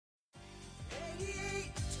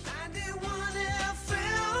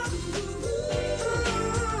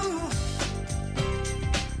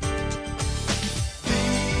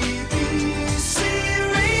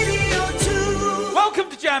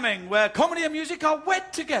Jamming, where comedy and music are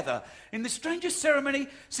wed together in the strangest ceremony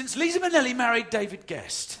since Lisa Minnelli married David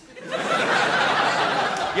Guest.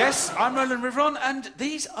 Yes, I'm Rowland Rivron, and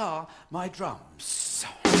these are my drums.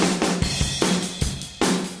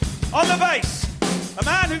 On the bass, a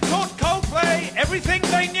man who taught Coldplay everything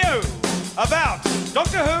they knew about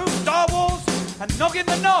Doctor Who, Star Wars, and Noggin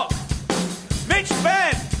the Nog, Mitch,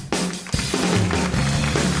 Benn.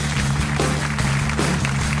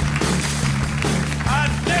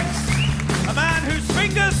 And next, a man whose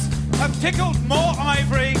fingers have tickled more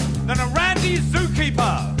ivory than a Randy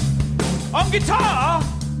zookeeper. On guitar,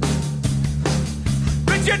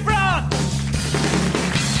 Vranch.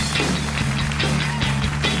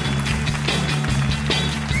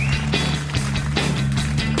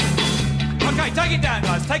 Okay, take it down,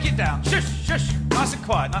 guys, take it down. Shush, shush, nice and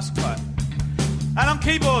quiet, nice and quiet. And on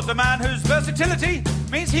keyboards, a man whose versatility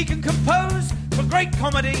means he can compose for great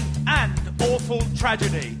comedy and awful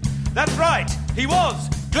tragedy. That's right, he was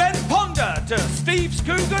Glenn Ponder to Steve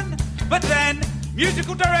Coogan, but then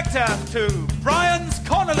musical director to Brian's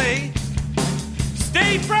Connolly,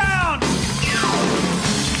 Steve Brown.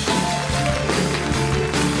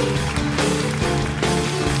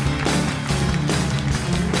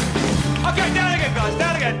 Okay, down again, guys,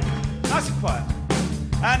 down again. Nice and quiet.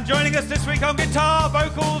 And joining us this week on guitar,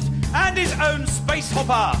 vocals, and his own space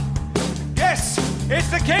hopper. Yes, it's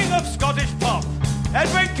the king of Scottish pop,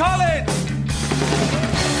 Edwyn Collins.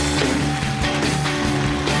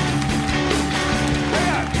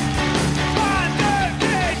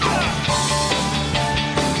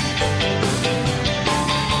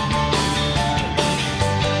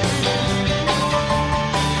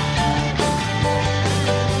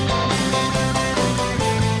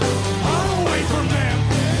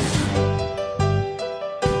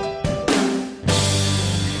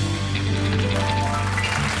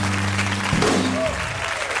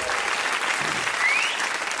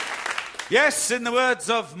 Yes, in the words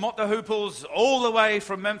of Mott the Hooples, all the way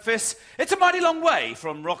from Memphis, it's a mighty long way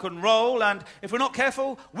from rock and roll, and if we're not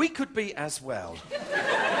careful, we could be as well.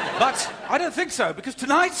 But I don't think so, because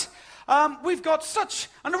tonight, we've got such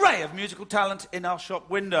an array of musical talent in our shop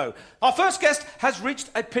window. Our first guest has reached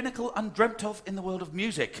a pinnacle undreamt of in the world of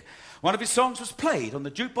music. One of his songs was played on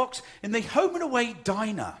the jukebox in the Home and Away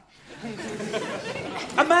diner.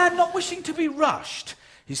 A man not wishing to be rushed.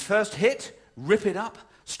 His first hit, Rip It Up,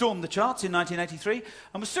 stormed the charts in 1983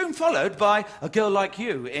 and was soon followed by A Girl Like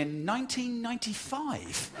You in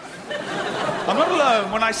 1995. I'm not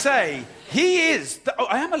alone when I say he is...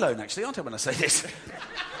 I am alone, actually, aren't I, when I say this?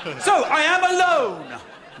 So, I am alone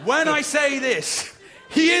when I say this.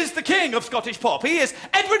 He is the king of Scottish pop. He is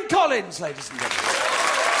Edwyn Collins, ladies and gentlemen.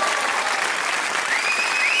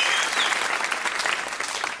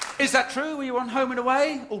 Is that true? Were you on Home and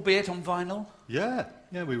Away, albeit on vinyl? Yeah,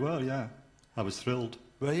 we were, yeah. I was thrilled.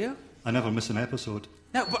 Were you? I never miss an episode.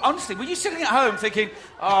 No, but honestly, were you sitting at home thinking,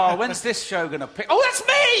 oh, when's this show going to pick... Oh, that's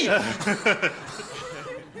me!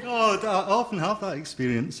 No, I often have that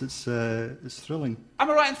experience. It's thrilling.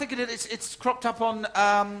 Am I right in thinking that it's cropped up on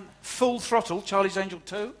Full Throttle, Charlie's Angel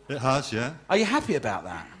 2? It has, yeah. Are you happy about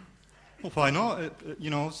that? Well, why not?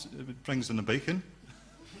 It brings in the bacon.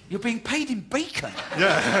 You're being paid in bacon?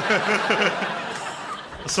 Yeah.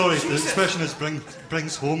 Sorry, Jesus. The expression is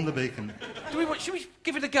brings home the bacon. Should we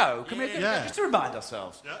give it a go? Can we, yeah. Just to remind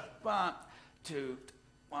ourselves. Yeah. 1, 2,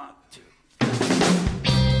 1, 2.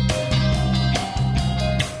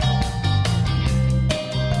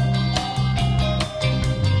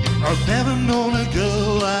 I've never known a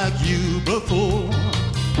girl like you before.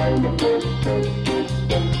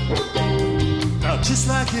 Now, just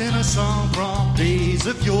like in a song from days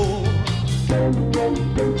of yore.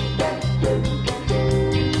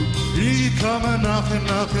 You come a knocking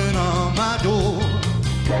on my door.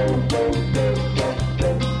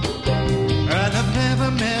 And I've never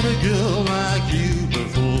met a girl like you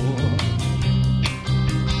before.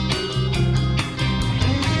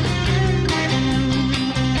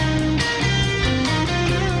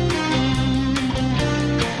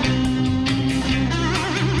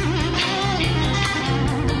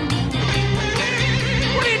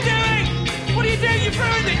 What are you doing? What are you doing? You've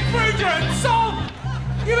ruined your own song!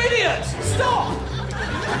 You idiot! Stop!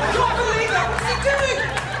 I can't believe that! What's he doing?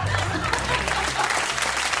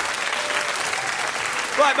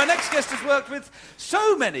 Right, my next guest has worked with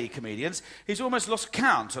so many comedians, he's almost lost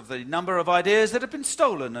count of the number of ideas that have been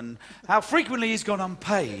stolen and how frequently he's gone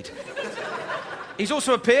unpaid. He's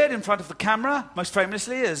also appeared in front of the camera, most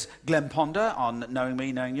famously as Glenn Ponder on Knowing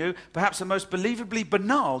Me, Knowing You, perhaps the most believably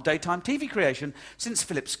banal daytime TV creation since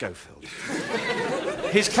Philip Schofield.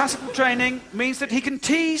 His classical training means that he can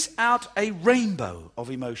tease out a rainbow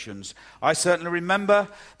of emotions. I certainly remember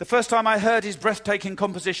the first time I heard his breathtaking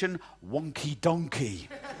composition, Wonky Donkey.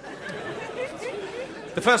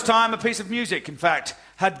 The first time a piece of music, in fact,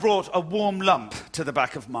 had brought a warm lump to the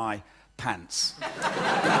back of my pants.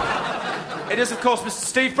 It is, of course, Mr.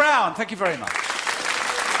 Steve Brown. Thank you very much.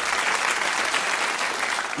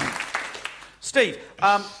 Steve,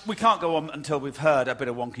 we can't go on until we've heard a bit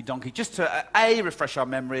of Wonky Donkey, just to, A, refresh our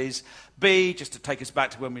memories, B, just to take us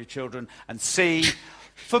back to when we were children, and C,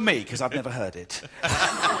 for me, because I've never heard it.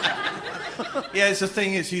 Yeah, it's a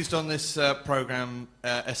thing. It's used on this programme,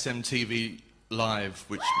 SMTV Live,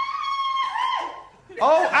 which...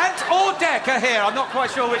 Oh, Ant or Dec are here. I'm not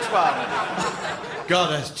quite sure which one.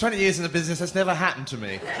 God, 20 years in the business, that's never happened to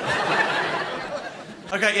me.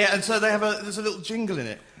 Okay, yeah, and so there's a little jingle in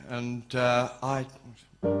it. And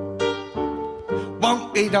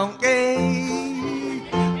Wonky donkey,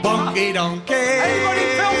 wonky donkey. Everybody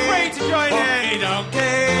feel free to join wonky in.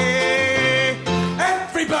 Donkey,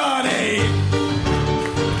 everybody.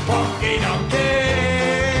 Wonky donkey,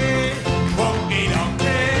 wonky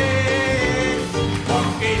donkey,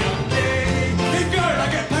 wonky donkey. Keep going, I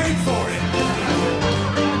get paid for it.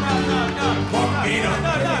 No. Wonky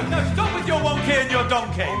donkey. No. Stop with your wonky and your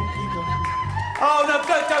donkey. Oh, no,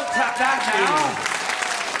 don't tap that now.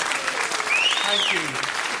 Thank you.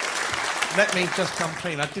 Let me just come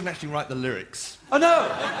clean. I didn't actually write the lyrics. Oh, no.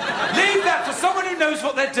 Leave that for someone who knows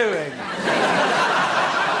what they're doing.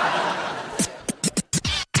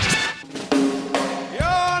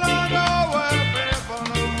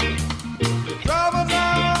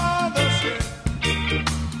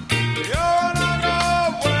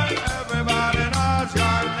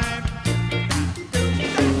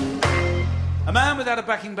 A man without a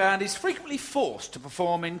backing band is frequently forced to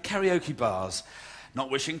perform in karaoke bars. Not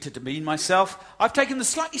wishing to demean myself, I've taken the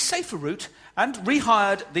slightly safer route and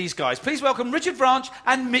rehired these guys. Please welcome Richard Vranch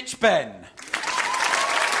and Mitch Benn.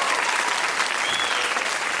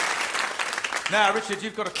 Now, Richard,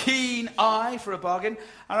 you've got a keen eye for a bargain,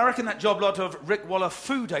 and I reckon that job lot of Rick Waller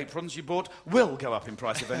food aprons you bought will go up in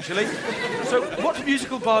price eventually. So, what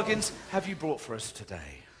musical bargains have you brought for us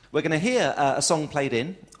today? We're going to hear a song played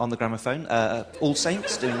in on the gramophone, All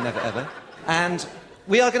Saints doing Never Ever, and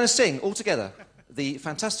we are going to sing all together the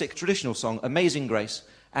fantastic traditional song Amazing Grace,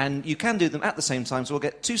 and you can do them at the same time, so we'll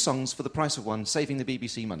get 2 songs for the price of 1, saving the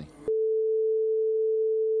BBC money.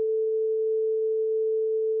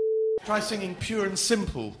 Try singing Pure and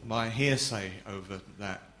Simple, my hearsay, over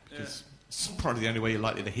that, because it's probably the only way you're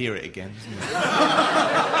likely to hear it again, isn't it?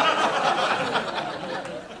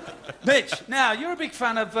 Mitch, now, you're a big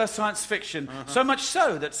fan of science fiction, so much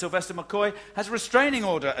so that Sylvester McCoy has a restraining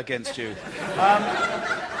order against you.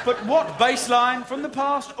 But what baseline from the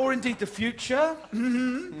past, or indeed the future,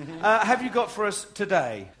 have you got for us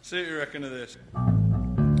today? See what you reckon of this.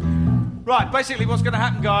 Right, basically what's going to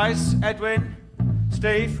happen, guys, Edwyn,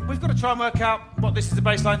 Steve, we've got to try and work out what this is a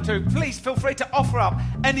baseline to. Please feel free to offer up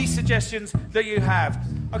any suggestions that you have.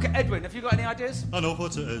 OK, Edwyn, have you got any ideas? I know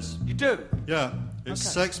what it is. You do? Yeah, it's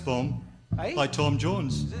Okay. Sex Bomb Hey? by Tom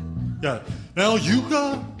Jones. Is it? Yeah. Now you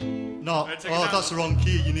got... No, Right, take it down. that's the wrong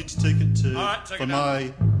key. You need to take it to... All right, take for it down.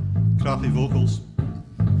 my crappy vocals.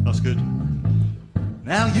 That's good.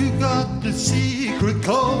 Now you got the secret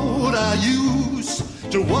code I use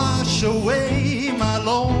to wash away my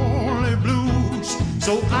lonely blues.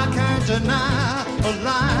 So I can't deny a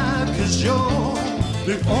lie, 'cause you're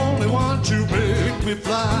the only one to make me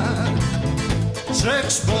fly.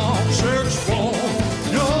 Sex bomb,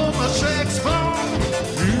 you're my sex bomb.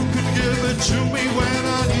 You can give it to me when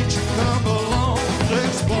I need to come along.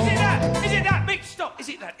 Sex bomb. Is it that? Is it that? Mitch, stop. Is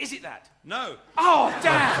it that? Is it that? No. Oh,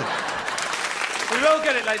 damn! We will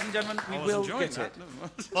get it, ladies and gentlemen. We I was will enjoying get that.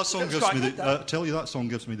 it. That song That's gives right, me good, the... though. tell you that song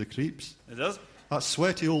gives me the creeps. It does? That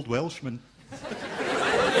sweaty old Welshman.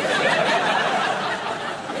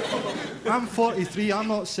 I'm 43, I'm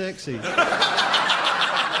not sexy.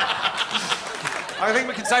 I think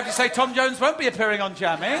we can safely say Tom Jones won't be appearing on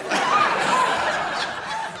Jammin.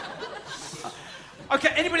 OK,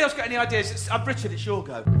 anybody else got any ideas? Richard, it's your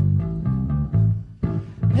go.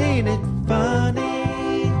 Ain't it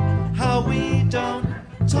funny how we don't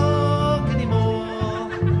talk anymore?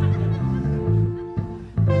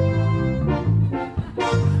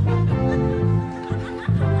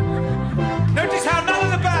 Notice how none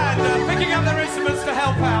of the band are picking up their instruments to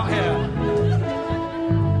help out here.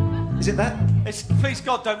 Is it that? It's, please,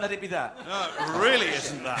 God, don't let it be that. No, it really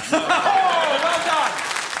isn't that. Oh, well done.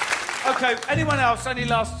 OK, anyone else? Any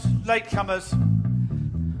last latecomers?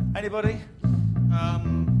 Anybody?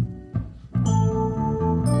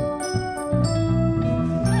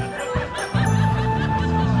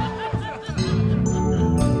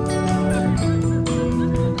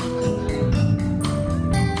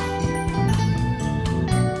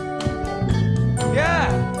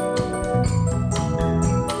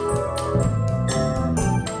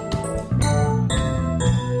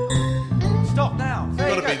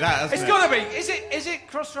 that, hasn't It's it? got to be. Is it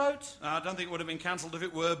Crossroads? I don't think it would have been cancelled if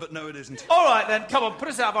it were, but no, it isn't. All right, then. Come on, put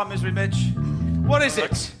us out of our misery, Mitch. What is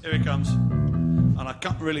it? Here it comes. And I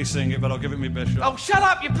can't really sing it, but I'll give it my best shot. Oh, shut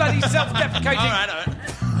up, you bloody self-deprecating... All right.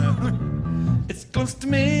 It's close to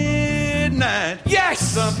midnight. Yes!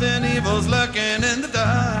 Something evil's lurking in the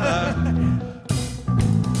dark.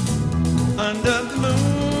 Under the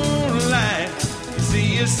moonlight, you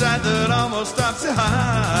see a sight that almost stops your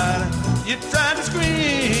heart. You try to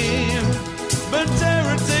scream, but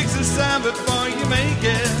terror takes a sound before you make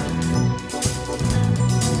it.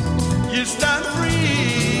 You start to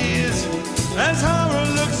freeze as horror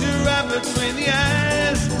looks you right between the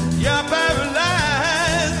eyes. You're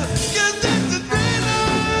paralyzed, 'cause it's a thriller.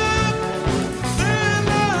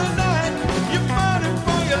 Thriller night. You're fighting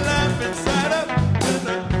for your life inside of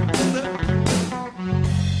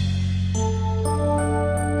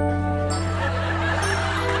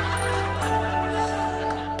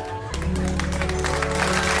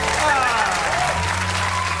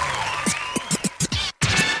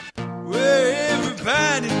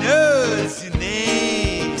everybody knows your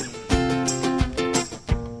name,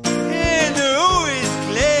 and they're always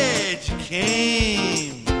glad you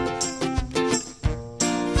came.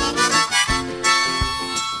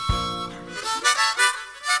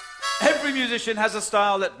 Every musician has a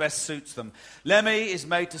style that best suits them. Lemmy is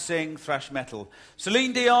made to sing thrash metal.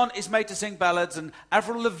 Celine Dion is made to sing ballads, and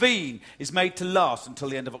Avril Lavigne is made to last until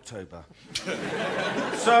the end of October.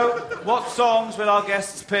 So, what songs will our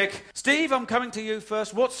guests pick? Steve, I'm coming to you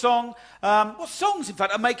first. What songs, in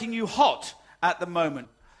fact, are making you hot at the moment?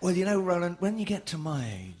 Well, you know, Rowland, when you get to my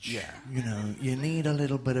age, you know, you need a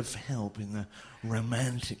little bit of help in the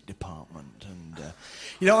romantic department. And,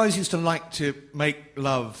 you know, I always used to like to make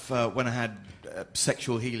love when I had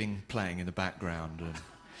sexual healing playing in the background,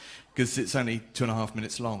 because it's only 2.5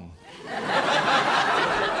 minutes long.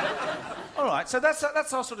 All right, so that's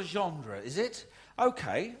our sort of genre, is it?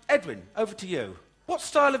 OK. Edwyn, over to you. What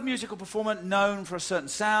style of musical performer known for a certain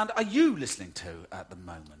sound are you listening to at the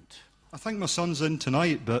moment? I think my son's in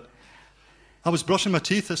tonight, but I was brushing my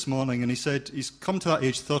teeth this morning and he said he's come to that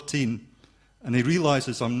age 13 and he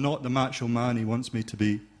realises I'm not the macho man he wants me to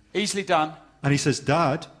be. Easily done. And he says,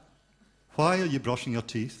 Dad, why are you brushing your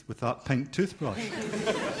teeth with that pink toothbrush?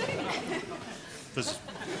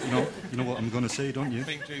 You know what I'm going to say, don't you?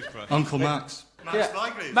 Pink toothbrush. Uncle Max. Max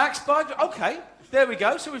Bygrave. Max Bygrave. OK, there we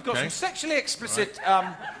go. So we've got some sexually explicit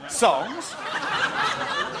songs.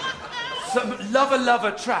 Some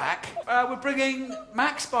lover track. We're bringing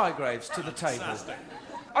Max Bygraves to the table. Fantastic.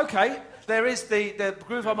 OK, there is the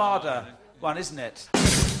Groove Armada one, isn't it?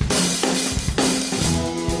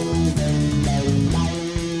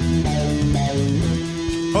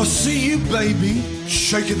 I see you, baby,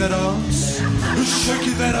 shaking that ass,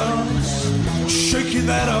 shaking that ass, shaking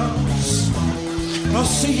that ass. I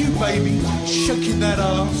see you, baby, shaking that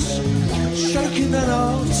ass, shaking that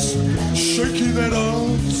ass, shaking that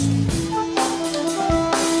ass.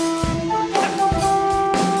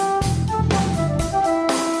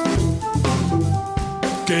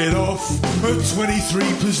 Get off at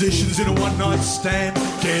 23 positions in a one-night stand.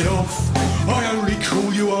 Get off. I only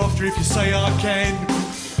call you after if you say I can.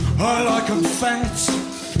 I like 'em fat.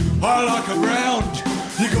 I like 'em round.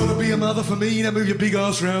 You gotta be a mother for me. Now move your big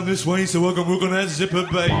ass round this way so I can work on that zipper,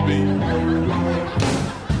 baby.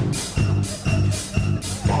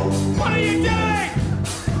 What are you doing?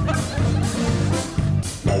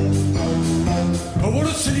 I want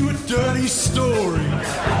to tell you a dirty story.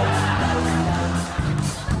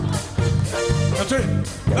 I'll tell you,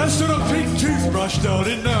 that's not a pink toothbrush,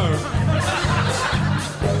 darling, no.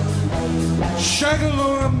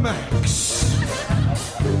 Shagalora Max.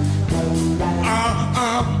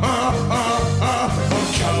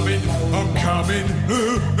 I'm coming.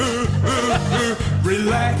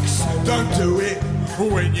 Relax, don't do it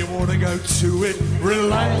when you want to go to it.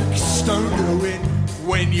 Relax, don't do it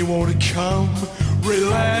when you want to come.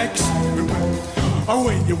 Relax,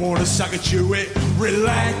 when you want to suck and chew it.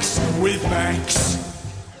 Relax with Max.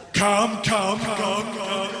 Come.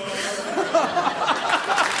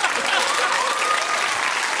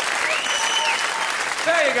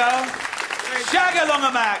 There you go. Shag along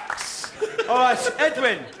a Max. All right,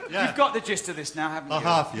 Edwyn, you've got the gist of this now, haven't you? I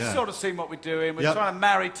have, yeah. You've sort of seen what we're doing. We're trying to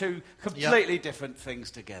marry two completely different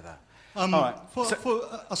things together. All right.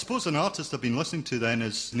 I suppose an artist I've been listening to then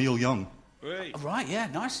is Neil Young. Right, yeah,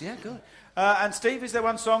 nice, yeah, good. And Steve, is there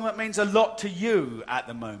one song that means a lot to you at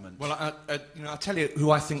the moment? Well, I'll tell you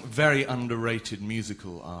who I think very underrated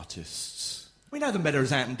musical artists. We know them better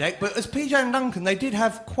as Ant and Dec, but as PJ and Duncan, they did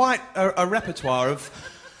have quite a repertoire of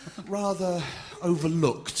rather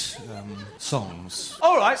overlooked songs.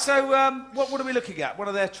 All right, so what are we looking at? One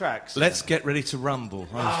of their tracks? Let's Get Ready to Rumble.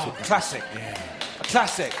 Classic. Yeah. A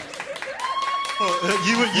classic.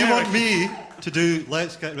 You want me to do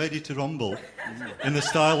Let's Get Ready to Rumble in the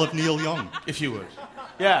style of Neil Young? If you would.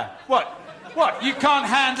 Yeah. What? You can't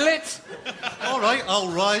handle it? All right, I'll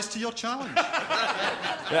rise to your challenge.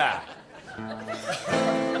 Yeah.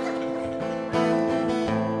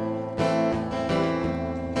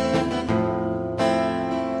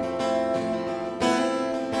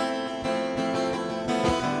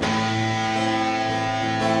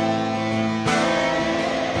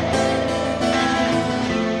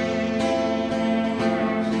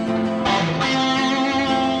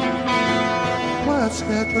 Let's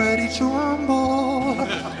get ready to rumble.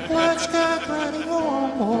 Let's get ready to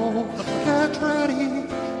rumble. Get ready,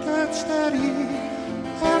 get steady.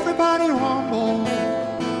 Everybody rumble.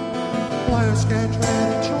 Let's get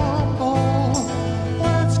ready to rumble.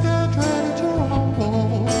 Let's get ready to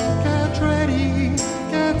rumble. Get ready,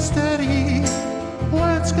 get steady.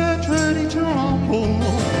 Let's get ready to rumble.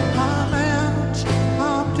 I'm Ant,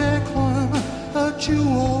 I'm Declan, a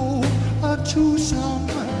duo, a twosome.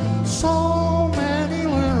 So many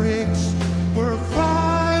lyrics, we're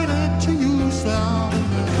fighting to use them.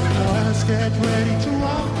 Let's get ready to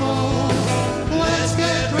rumble. Let's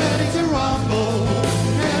get ready to rumble.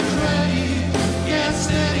 Get ready, get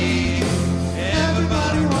steady.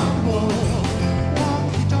 Everybody rumble.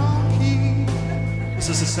 Wonky donkey. This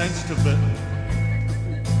is a sensitive bit.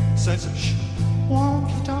 Sensitive. Shh.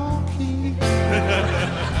 Wonky donkey.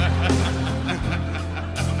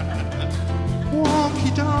 Wonky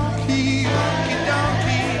donkey, wonky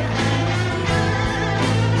donkey.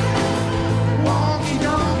 Wonky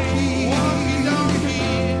donkey, wonky donkey.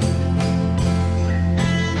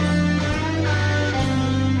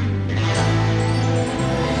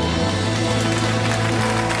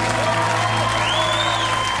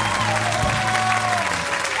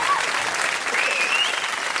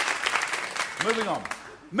 Moving on.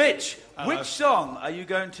 Mitch, which song are you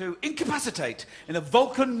going to incapacitate in a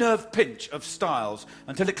Vulcan nerve pinch of Styles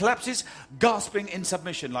until it collapses, gasping in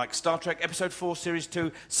submission like Star Trek Episode 4, Series 2,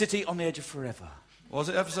 City on the Edge of Forever? Was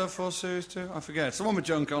it Episode 4, Series 2? I forget. It's the one with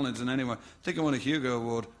John Collins, and anyway, I think I won a Hugo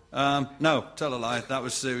Award. No, tell a lie. That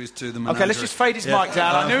was Series 2, The Menagerie. OK, let's just fade his mic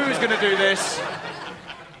down. I knew he was going to do this.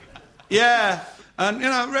 Yeah, and, you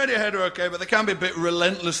know, Radiohead are OK, but they can be a bit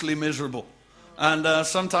relentlessly miserable. And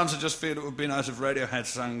sometimes I just feel it would be nice if Radiohead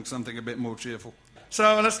sang something a bit more cheerful.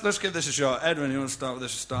 So let's give this a shot. Edwyn, you want to start with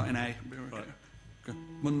this? Start in A. Right. Okay.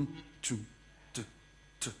 1, 2, 2,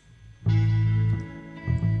 2.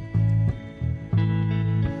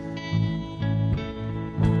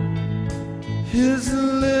 Here's a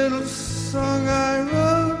little song I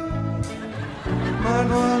wrote. Might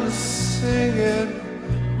want to sing it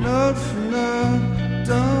note for note.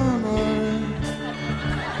 Don't worry.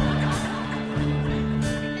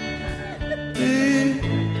 Be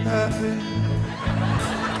happy.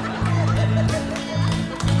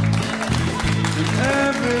 In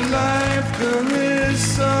every life there is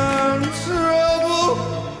some trouble.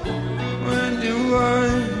 When you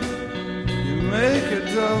worry, you make a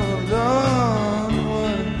double down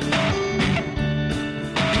one.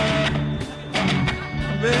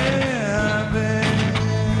 Be happy.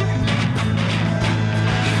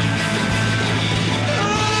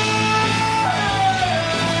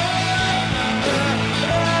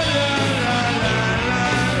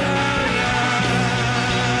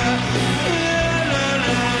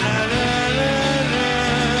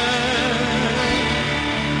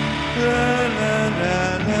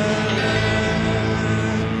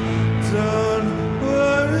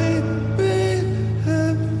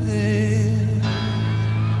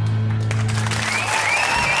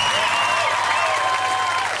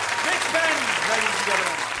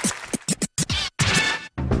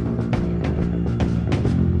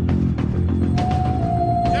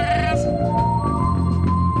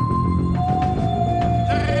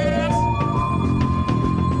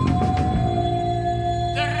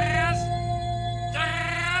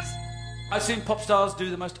 I've seen pop stars do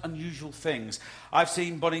the most unusual things. I've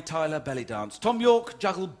seen Bonnie Tyler belly dance, Tom York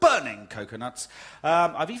juggle burning coconuts.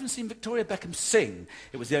 I've even seen Victoria Beckham sing.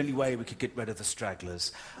 It was the only way we could get rid of the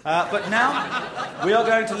stragglers. But now we are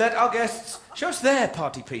going to let our guests show us their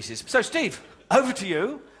party pieces. So, Steve, over to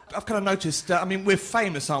you. I've kind of noticed, I mean, we're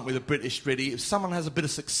famous, aren't we, the British, really? If someone has a bit of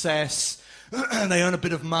success, and they earn a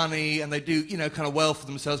bit of money, and they do, you know, kind of well for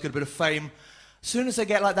themselves, get a bit of fame, as soon as they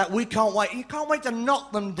get like that, we can't wait. You can't wait to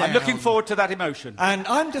knock them down. I'm looking forward to that emotion. And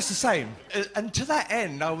I'm just the same. And to that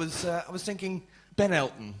end, I was thinking Ben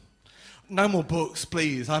Elton. no more books,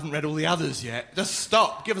 please. I haven't read all the others yet. Just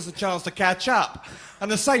stop. Give us a chance to catch up. And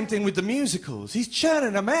the same thing with the musicals. He's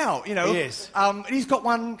churning them out, you know. He is. He's got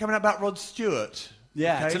one coming out about Rod Stewart.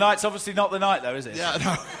 Yeah, okay? Tonight's obviously not the night, though, is it? Yeah,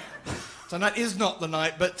 no. Tonight is not the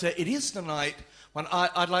night, but it is the night when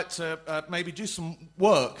I'd like to maybe do some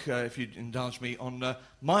work, if you'd indulge me, on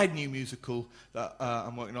my new musical that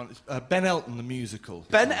I'm working on. It's Ben Elton, the musical.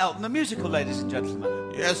 Ben Elton, the musical, ladies and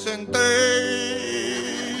gentlemen. Yes, indeed.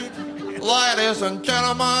 Ladies and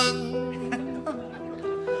gentlemen,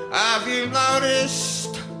 have you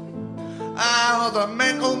noticed how the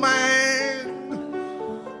mental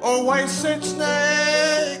man always sits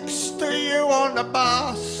next to you on the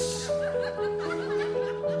bus?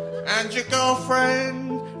 And your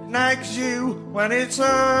girlfriend nags you when it's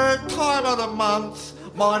her time of the month.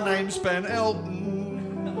 My name's Ben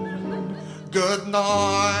Elton. Good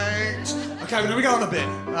night. Okay, well, we go on a bit.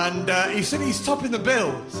 And he said he's topping the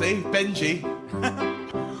bill. See, Benji.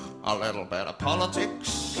 A little bit of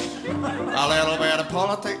politics. A little bit of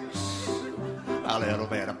politics. A little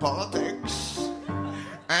bit of politics.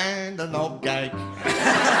 And a knob gag.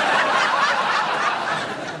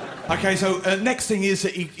 Okay, so next thing is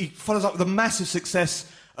that he follows up with the massive success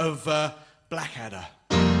of Blackadder.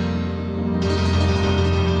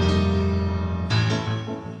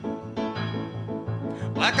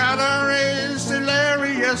 Blackadder is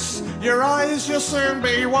hilarious. Your eyes you'll soon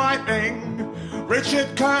be wiping.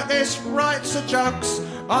 Richard Curtis writes the jokes.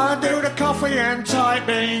 I do the coffee and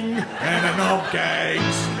typing. And the knob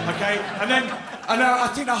gags. Okay, and then I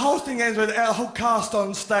think the whole thing ends with a whole cast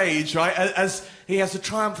on stage, right? As he has a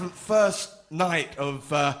triumphant first night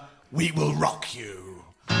of We Will Rock You.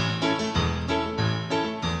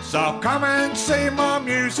 So come and see my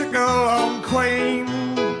musical on Queen.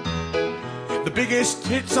 The biggest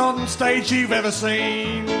hits on stage you've ever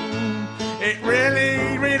seen. It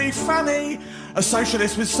really, really funny. A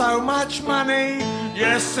socialist with so much money.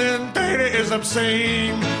 Yes, indeed, it is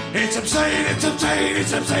obscene. It's obscene, it's obscene,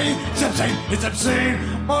 it's obscene, it's obscene, it's obscene.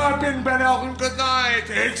 I've been Ben Elton, good night.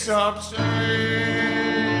 It's obscene.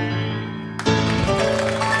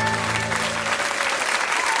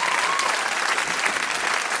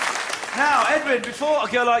 Now, Edwyn, before A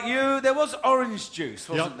Girl Like You, there was Orange Juice,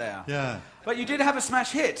 wasn't there? Yeah. But you did have a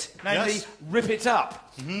smash hit, namely Yes. Rip It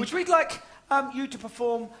Up, which we'd like you to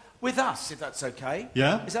perform with us, if that's okay.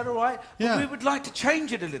 Yeah. Is that all right? Yeah. But we would like to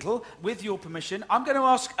change it a little, with your permission. I'm going to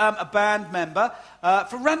ask a band member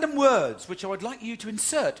for random words, which I would like you to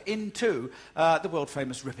insert into the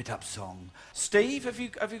world-famous Rip It Up song. Steve, have you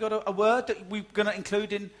got a word that we're going to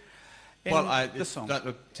include in the song? Like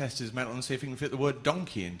to test his mental and see if he can fit the word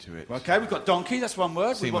donkey into it. Okay, we've got donkey, that's one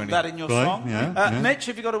word. See we want when that he- in your Right, song. yeah. Mitch,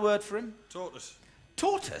 have you got a word for him? Tortoise.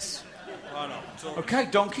 Tortoise? Why not? Tortoise. Okay,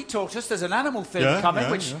 donkey, tortoise. There's an animal thing coming,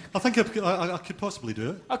 which... I think I could possibly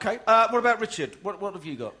do it. Okay, what about Richard? What have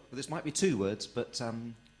you got? Well, this might be two words, but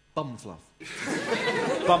bum fluff.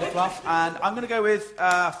 Bum fluff. And I'm going to go with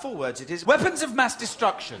 4 words. It is weapons of mass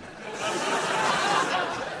destruction.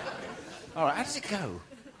 All right, how does it go?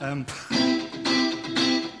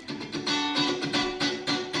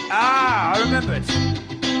 I remember it.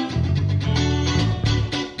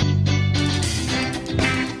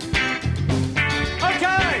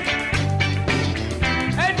 Okay!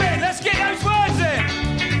 Edwyn, let's get those words in!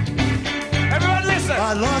 Everyone listen!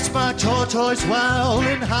 I lost my tortoise while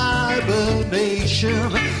in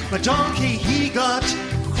hibernation. My donkey, he got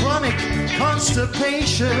chronic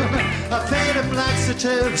constipation. I fed him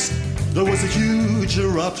laxatives. There was a huge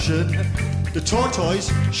eruption. The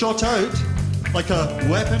tortoise shot out like a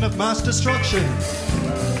weapon of mass destruction.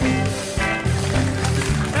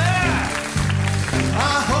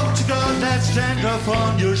 I hope to God that's dandruff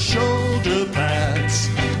on your shoulder pads.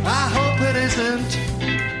 I hope it isn't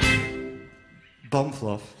bum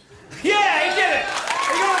fluff. Yeah, he did it!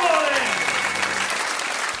 He got it all in!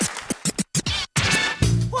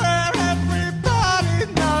 Where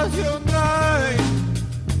everybody knows your name.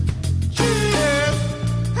 Cheers,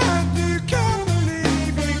 and you can't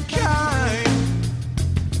believe it came.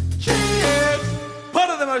 Cheers. One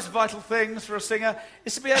of the most vital things for a singer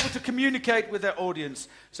is to be able to communicate with their audience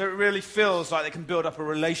so it really feels like they can build up a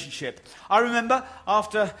relationship. I remember,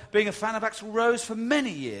 after being a fan of Axl Rose for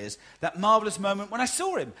many years, that marvellous moment when I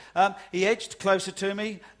saw him. He edged closer to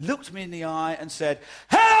me, looked me in the eye and said,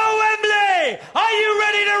 "Hello, Wembley! Are you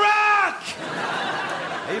ready to rock?"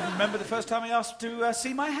 I even remember the first time he asked to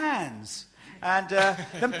see my hands. and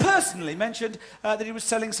then personally mentioned that he was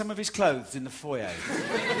selling some of his clothes in the foyer.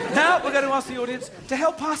 Now we're going to ask the audience to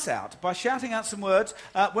help us out by shouting out some words.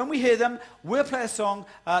 When we hear them, we'll play a song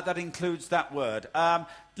that includes that word.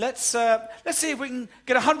 Let's see if we can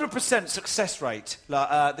get 100% success rate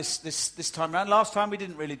this time round. Last time we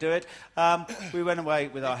didn't really do it. We went away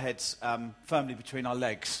with our heads firmly between our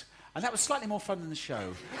legs. And that was slightly more fun than the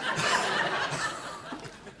show.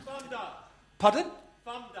 Thunder. Pardon?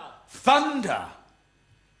 Thunder. Thunder.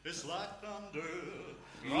 It's like thunder.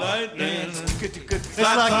 Lightning. Good. It's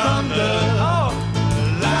like thunder. Oh.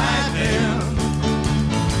 Lightning.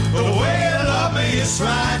 The way you love me is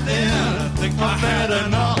frightening. I think I better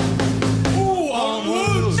not. Ooh, on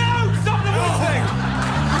wood. No, stop the wood thing.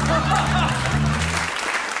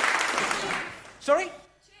 Sorry?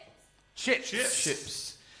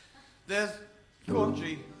 Chips. There's... Go on,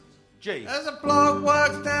 G. There's a bloke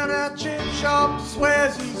works down our chip shop,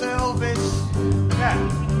 swears he's Elvis. Yeah.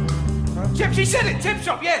 Chips, he said it. Tip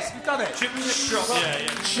shop, yes, we've done it. Chip shop. Yeah.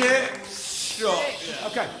 Chips shop.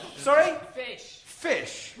 Okay. Sorry? Fish.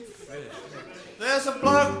 There's a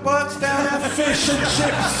bloke works down our fish and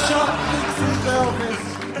chips shop, thinks he's Elvis.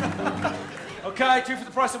 Okay, 2 for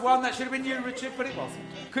the price of 1. That should have been you, Richard, but it wasn't.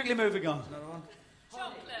 Quickly moving on.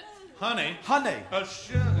 Honey. Honey.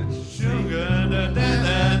 Sugar. Da, da,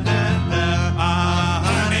 da, da.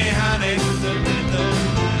 Honey.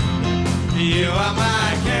 You are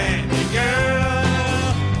my candy girl,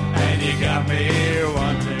 and you got me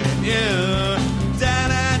wanting you. Da,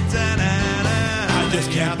 da, da, da, da. I just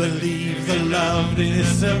can't believe the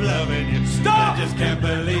loveliness of loving you. Stop! I just can't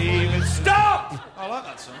believe it. Stop! I like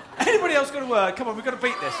that song. Anybody else got a word? Come on, we've got to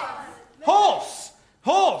beat this. Horse.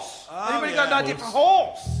 Anybody got an idea for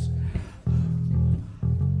horse?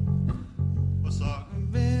 What's that?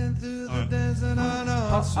 Been through the desert on a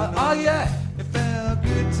horse. Yeah. It felt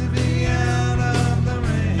good to be out of the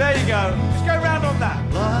rain. There you go. Just go round on that.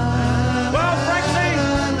 Well, frankly,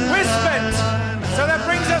 we're spent. So that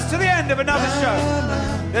brings us to the end of another show.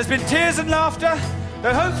 There's been tears and laughter,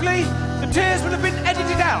 though hopefully the tears will have been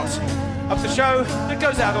edited out of the show that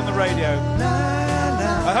goes out on the radio.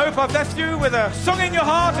 I hope I've left you with a song in your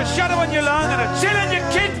heart, a shadow on your lung, and a chill in your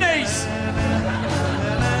kidneys.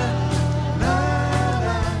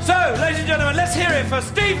 So, ladies and gentlemen, let's hear it for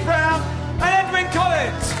Steve Brown and Edwyn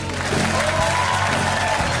Collins.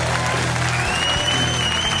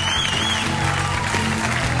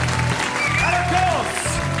 And of course,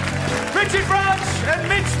 Richard Vranch and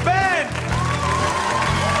Mitch Benn.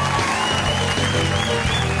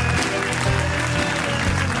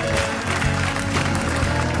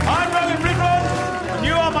 I'm Rowland Rivron, and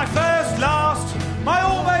you are my first, last, my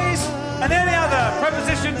always, and any other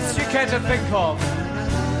prepositions you care to think of.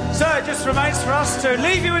 So it just remains for us to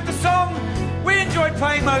leave you with the song we enjoyed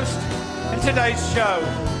playing most in today's show.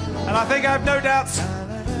 And I think I have no doubts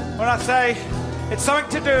when I say it's something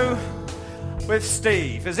to do with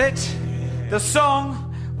Steve, is it? The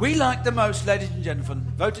song we like the most, ladies and gentlemen,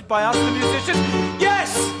 voted by us, the musicians.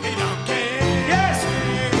 Yes! He don't care. Yes!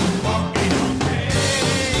 He don't care.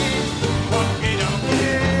 He don't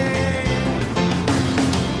care.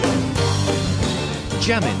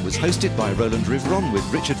 Jammin was hosted by Rowland Rivron with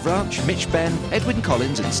Richard Vranch, Mitch Benn, Edwyn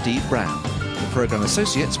Collins and Steve Brown. The programme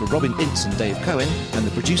associates were Robin Ince and Dave Cohen, and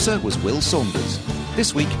the producer was Will Saunders.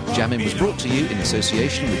 This week, Jammin was brought to you in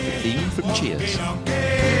association with the theme from Cheers. He don't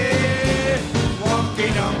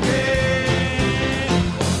care.